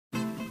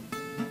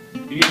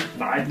You get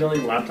 5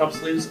 million laptop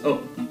sleeves?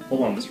 Oh,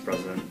 hold on, Mr.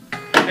 President.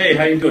 Hey,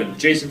 how you doing?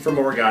 Jason from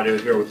Origaudio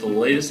here with the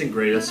latest and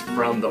greatest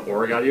from the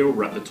Origaudio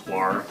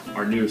repertoire,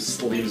 our new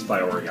sleeves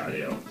by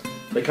Origaudio.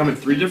 They come in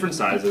 3 different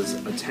sizes,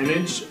 a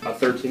 10-inch, a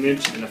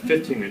 13-inch, and a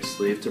 15-inch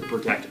sleeve to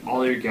protect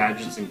all your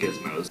gadgets and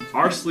gizmos.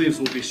 Our sleeves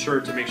will be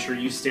sure to make sure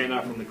you stand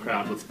out from the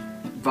crowd with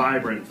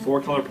vibrant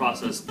 4-color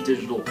process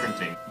digital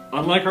printing.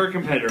 Unlike our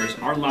competitors,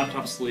 our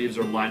laptop sleeves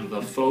are lined with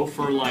a faux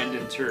fur-lined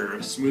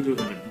interior smoother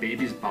than a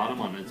baby's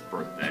bottom on its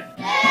birthday.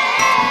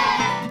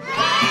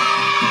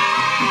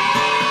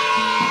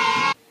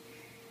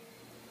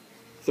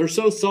 They're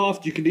so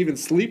soft you can even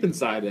sleep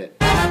inside it.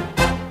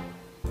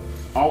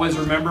 Always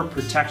remember,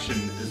 protection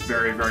is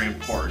very, very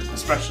important,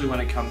 especially when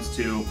it comes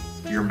to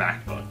your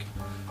MacBook.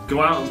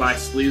 Go out and buy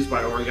sleeves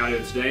by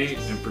Origaudio today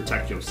and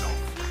protect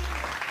yourself.